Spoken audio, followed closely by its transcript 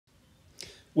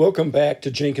Welcome back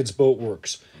to Jenkins Boat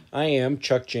Works. I am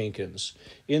Chuck Jenkins.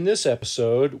 In this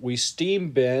episode, we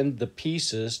steam bend the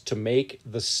pieces to make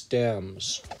the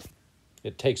stems.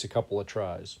 It takes a couple of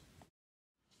tries.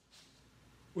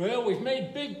 Well, we've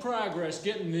made big progress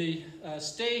getting the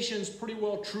stations pretty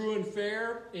well true and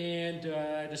fair, and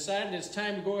I decided it's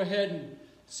time to go ahead and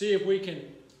see if we can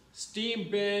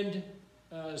steam bend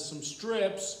some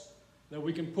strips that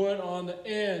we can put on the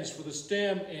ends for the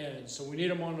stem ends. So we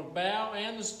need them on the bow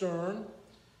and the stern.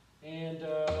 And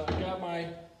I got my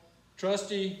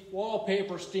trusty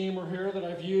wallpaper steamer here that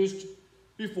I've used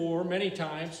before many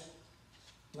times.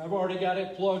 I've already got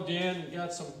it plugged in and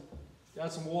got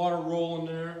some water rolling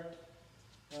there.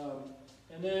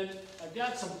 And then I've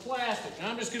got some plastic.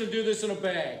 Now I'm just going to do this in a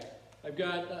bag.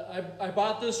 I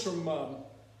bought this from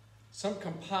some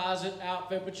composite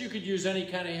outfit, but you could use any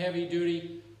kind of heavy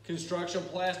duty construction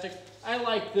plastic. I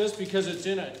like this because it's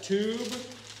in a tube,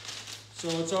 so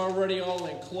it's already all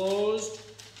enclosed.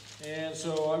 And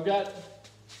so I got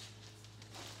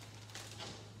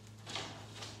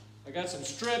some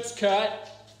strips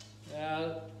cut.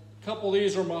 A couple of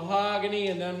these are mahogany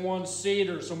and then one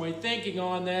cedar. So my thinking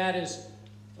on that is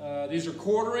these are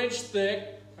 1/4 inch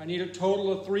thick. I need a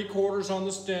total of 3/4 on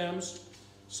the stems.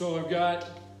 So I've got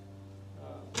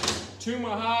 2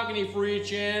 mahogany for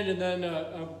each end, and then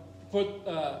put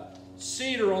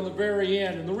cedar on the very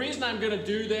end. And the reason I'm going to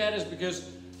do that is because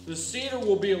the cedar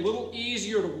will be a little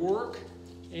easier to work,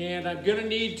 and I'm going to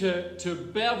need to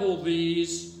bevel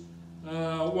these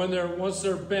once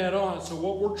they're bent on. So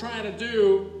what we're trying to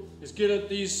do is get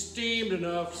these steamed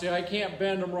enough. See, I can't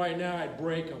bend them right now; I'd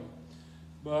break them.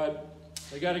 But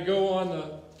I got to go on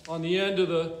the end of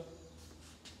the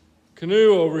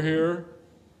canoe over here.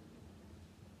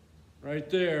 Right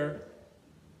there.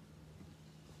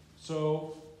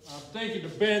 So I'm thinking to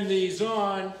bend these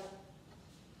on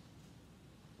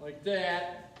like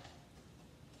that.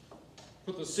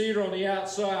 Put the cedar on the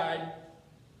outside.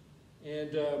 And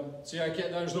see,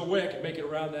 there's no way I can make it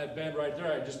around that bend right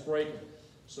there. I just break them.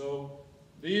 So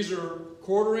these are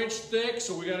 1/4 inch thick,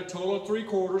 so we got a total of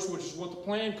 3/4, which is what the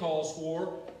plan calls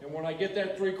for. And when I get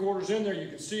that 3/4 in there, you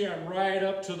can see I'm right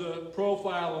up to the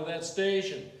profile of that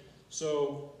station.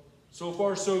 So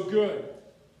far, so good.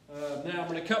 Now I'm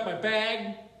going to cut my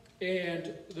bag,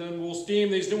 and then we'll steam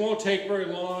these. It won't take very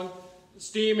long.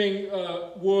 Steaming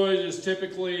wood is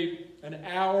typically an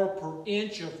hour per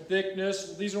inch of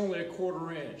thickness. These are only a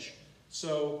 1/4 inch,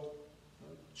 so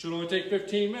it should only take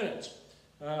 15 minutes.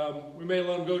 We may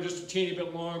let them go just a teeny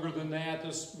bit longer than that.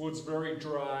 This wood's very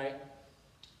dry.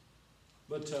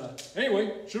 But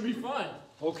anyway, should be fun.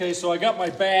 Okay, so I got my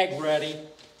bag ready.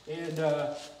 And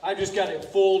I just got it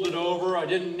folded over. I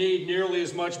didn't need nearly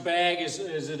as much bag as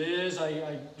it is.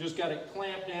 I just got it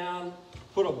clamped down,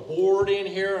 put a board in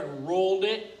here and rolled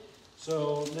it.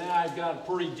 So now I've got a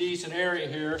pretty decent area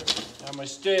here. Now my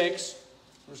sticks,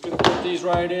 I'm just going to put these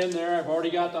right in there. I've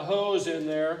already got the hose in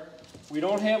there. We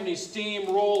don't have any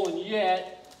steam rolling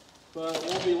yet, but it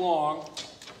won't be long.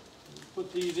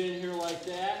 Put these in here like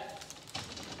that.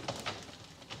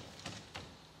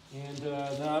 And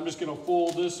now I'm just going to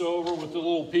fold this over with the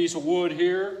little piece of wood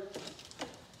here.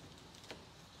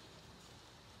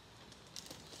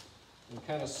 And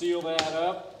kind of seal that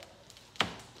up.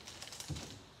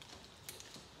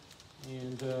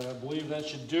 And I believe that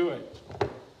should do it.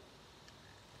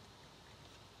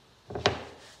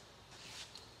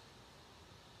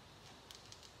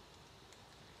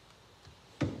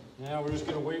 Now we're just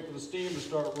going to wait for the steam to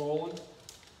start rolling.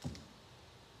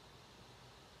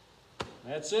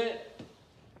 That's it.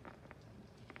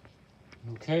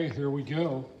 Okay, here we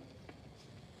go.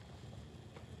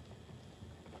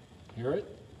 Hear it?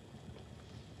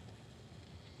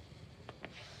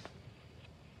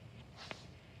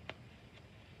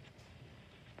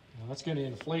 Now that's going to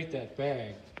inflate that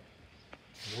bag.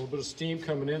 A little bit of steam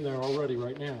coming in there already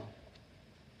right now.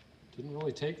 Didn't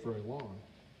really take very long.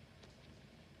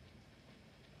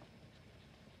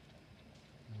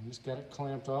 I just got it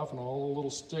clamped off and all the little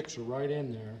sticks are right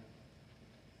in there.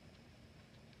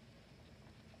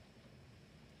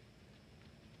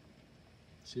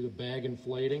 See the bag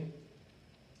inflating?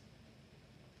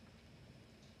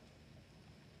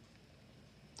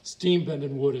 Steam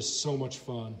bending wood is so much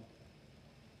fun.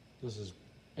 This is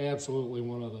absolutely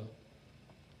one of the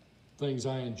things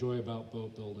I enjoy about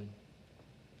boat building.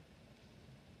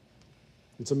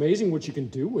 It's amazing what you can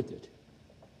do with it.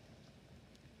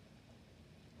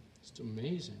 It's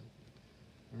amazing.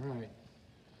 All right.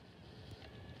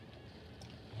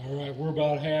 All right, we're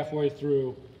about halfway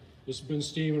through. This has been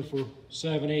steaming for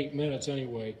 7-8 minutes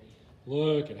anyway.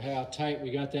 Look at how tight we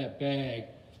got that bag.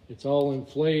 It's all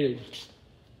inflated.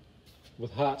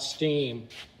 with hot steam.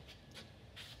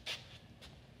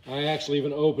 I actually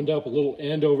even opened up a little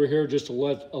end over here just to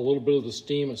let a little bit of the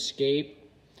steam escape.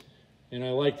 And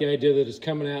I like the idea that it's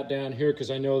coming out down here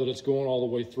because I know that it's going all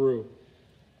the way through.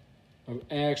 I've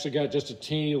actually got just a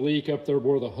teeny leak up there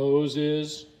where the hose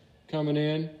is coming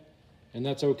in, and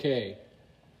that's okay.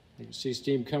 You can see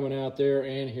steam coming out there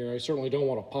and here. I certainly don't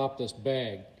want to pop this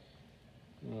bag.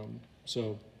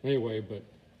 So anyway, but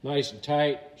nice and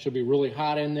tight. Should be really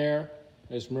hot in there.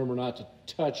 Just remember not to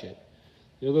touch it.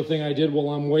 The other thing I did while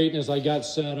I'm waiting is I got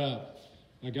set up.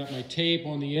 I got my tape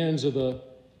on the ends of the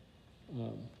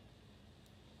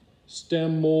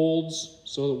stem molds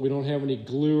so that we don't have any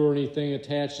glue or anything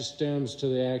attached to stems to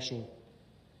the actual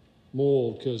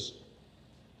mold, because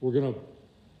we're going to,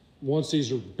 once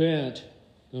these are bent,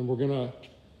 then we're going to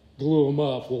glue them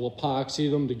up. We'll epoxy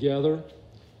them together.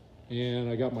 And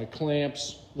I got my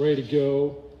clamps ready to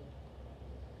go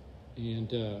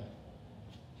and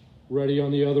ready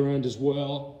on the other end as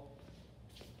well.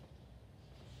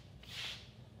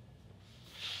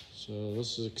 So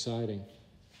this is exciting.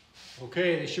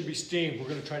 Okay, they should be steamed. We're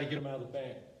going to try to get them out of the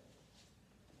bag.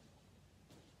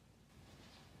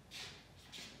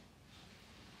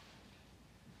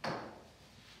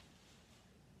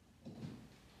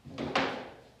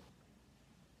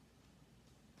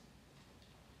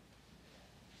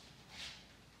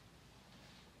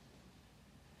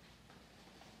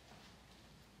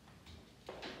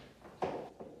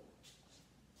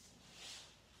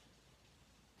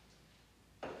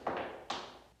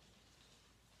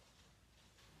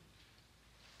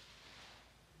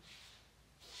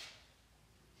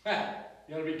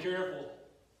 You gotta be careful.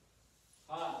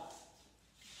 Hot.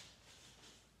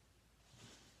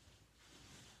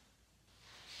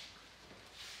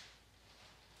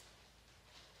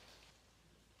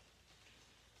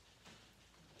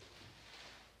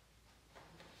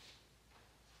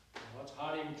 Well, it's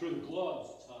hot even through the gloves.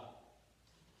 It's hot.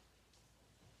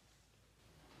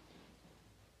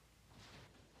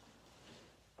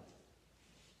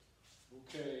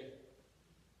 Okay.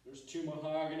 There's two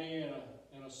mahogany and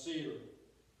a cedar.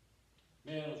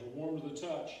 Man, those are warm to the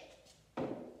touch. Okay,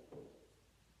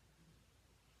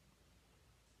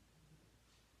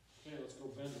 let's go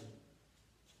bend them.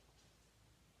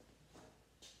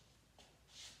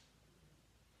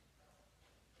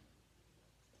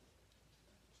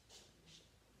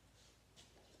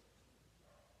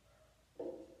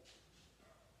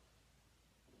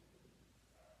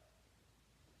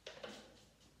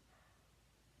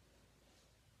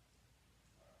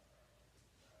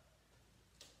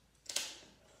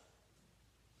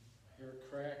 Hair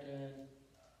cracking.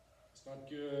 It's not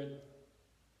good.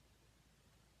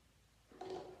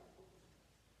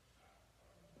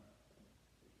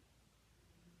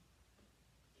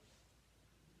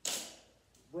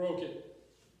 Broke it.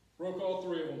 Broke all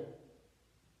three of them.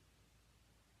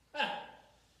 Ha!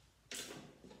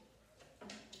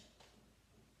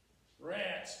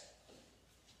 Rats.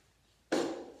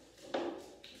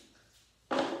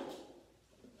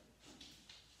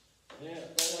 Yeah,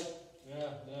 it felt like,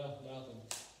 no, nothing.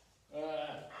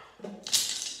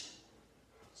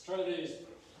 Let's try these.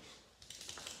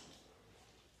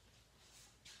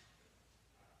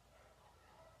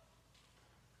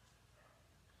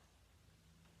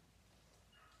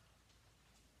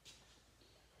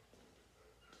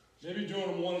 Maybe doing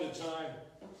them one at a time.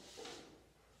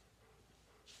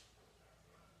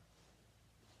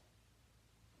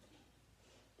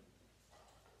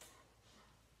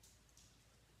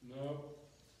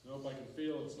 Nope, I can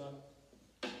feel it's not.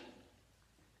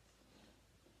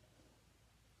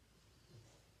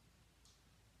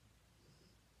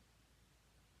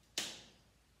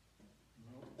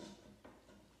 Nope.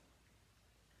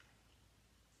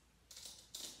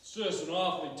 It's just an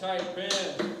awfully tight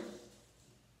bend.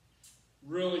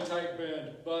 Really tight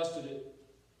bend. Busted it.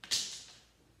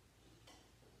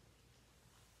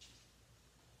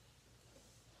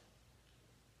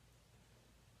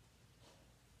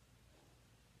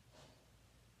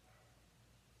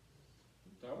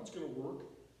 That one's going to work.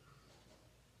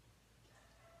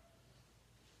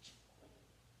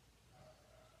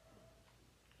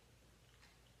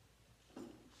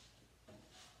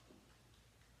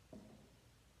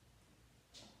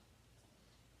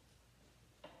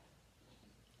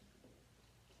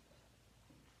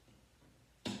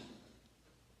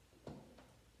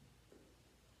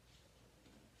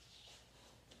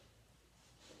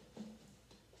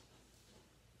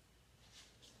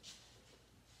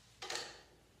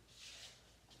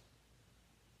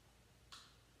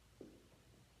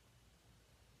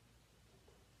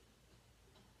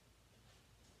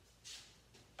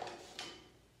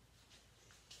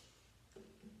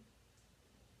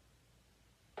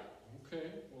 Okay,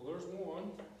 well there's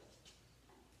one.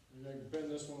 Maybe I can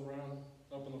bend this one around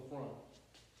up in the front.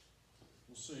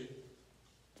 We'll see.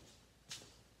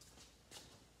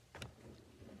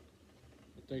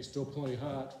 The thing's still plenty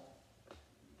hot.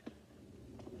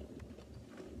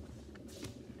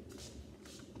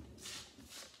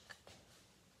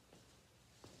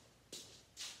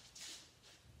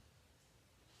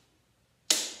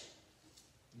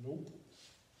 Nope.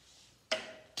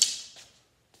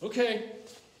 Okay.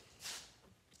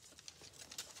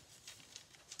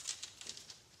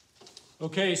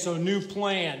 Okay, so new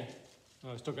plan.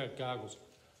 Oh, I still got goggles.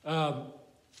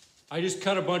 I just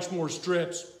cut a bunch more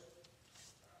strips.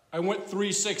 I went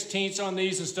 3/16 on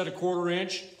these instead of 1/4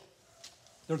 inch.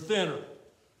 They're thinner.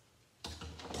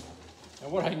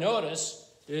 And what I notice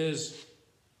is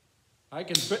I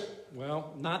can fit,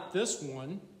 well, not this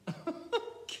one.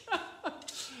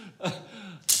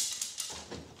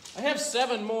 I have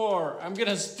 7 more. I'm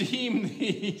gonna steam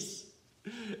these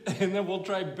and then we'll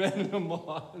try bending them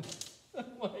on. Oh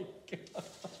my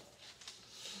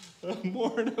God.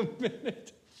 More in a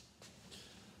minute.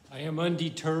 I am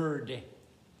undeterred.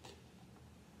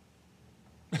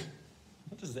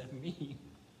 What does that mean?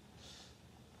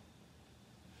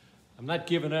 I'm not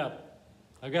giving up.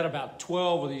 I've got about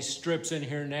 12 of these strips in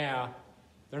here now.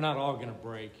 They're not all gonna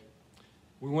break.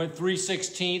 We went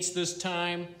 3/16 this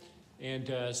time,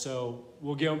 and so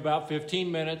we'll give them about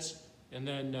 15 minutes and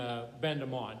then bend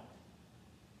them on.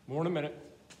 More in a minute.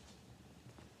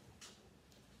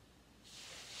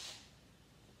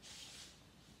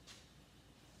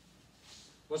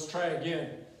 Let's try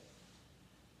again.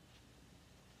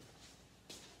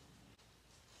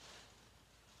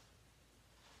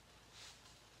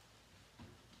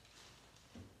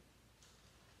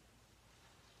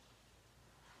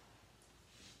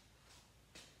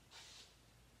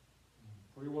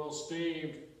 Pretty well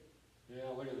steamed. Yeah,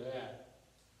 look at that.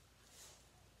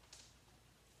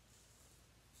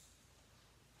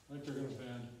 I think they're going to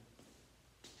bend.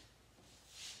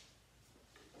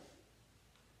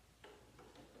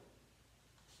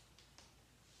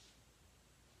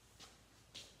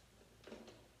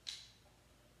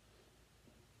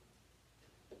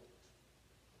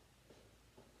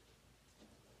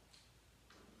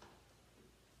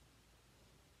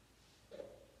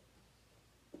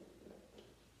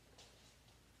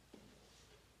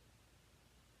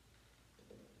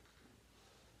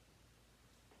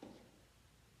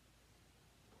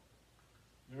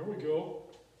 There we go.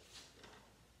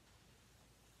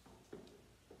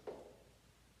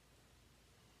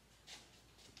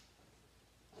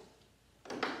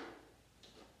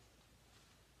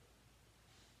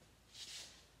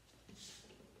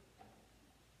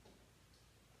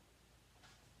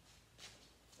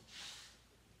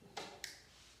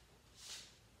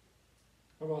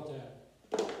 How about that?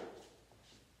 We're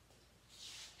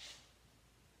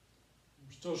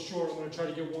still short. I'm going to try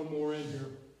to get one more in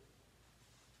here.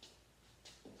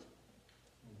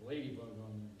 Ladybug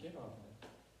on there. Get off it.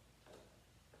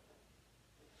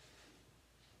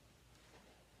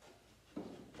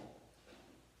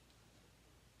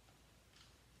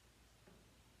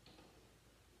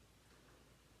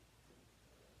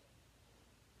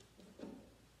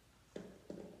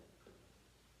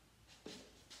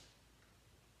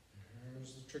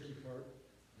 There's the tricky part,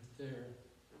 right there.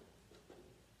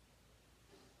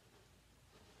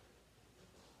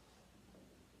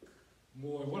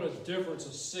 Boy, what a difference a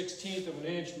 1/16 of an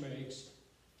inch makes.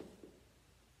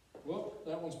 Whoop,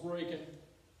 that one's breaking.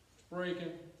 It's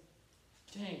breaking.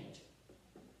 Dang it.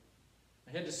 I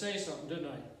had to say something, didn't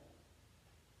I?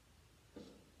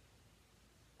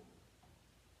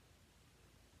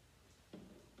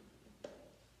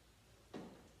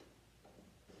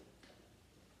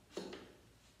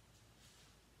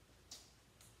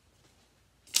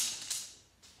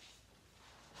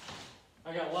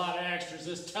 I got a lot of extras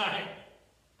this time.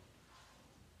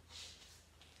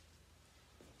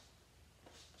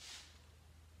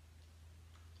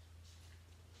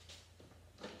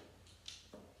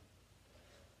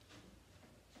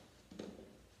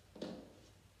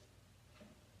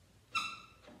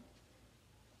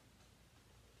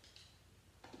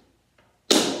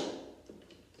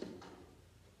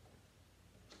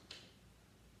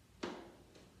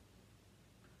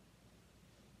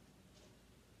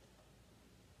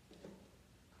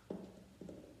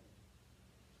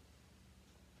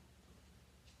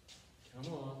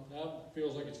 Come on, that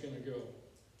feels like it's going to go.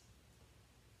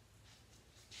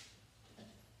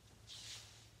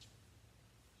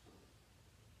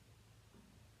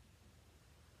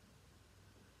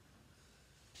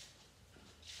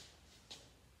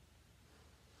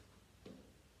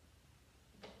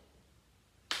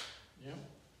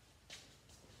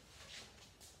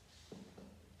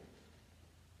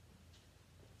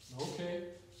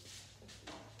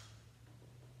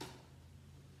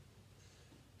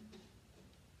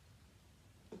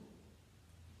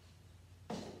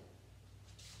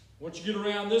 Once you get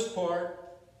around this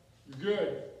part, you're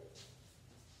good.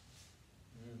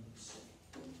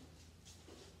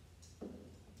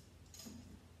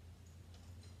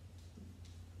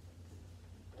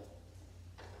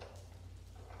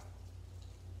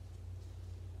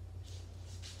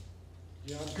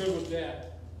 Yeah, I'm good with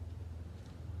that.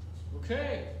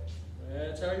 Okay,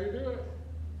 that's how you do it.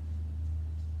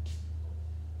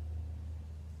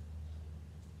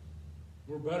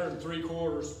 We're better than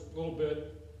 3/4, a little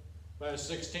bit. About a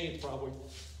 16th probably.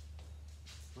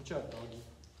 Watch out, doggy.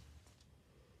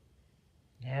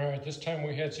 All right, this time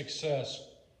we had success.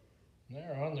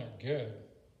 They're on there good.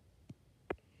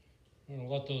 I'm gonna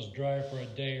let those dry for a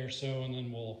day or so and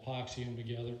then we'll epoxy them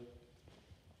together.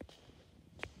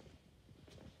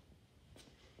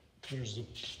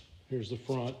 Here's the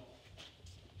front.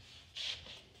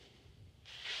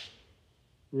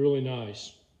 Really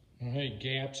nice. All right,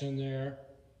 gaps in there.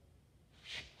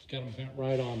 It's got them bent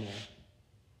right on there.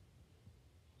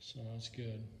 So that's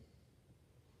good.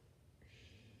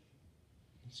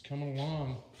 It's coming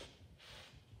along.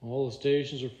 All the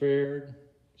stations are faired.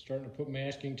 Starting to put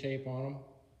masking tape on them.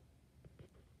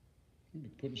 We'll be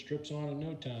putting strips on in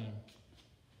no time.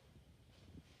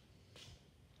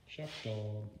 Chuck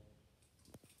dog.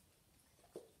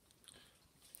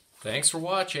 Thanks for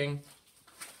watching.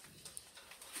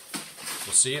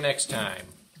 We'll see you next time.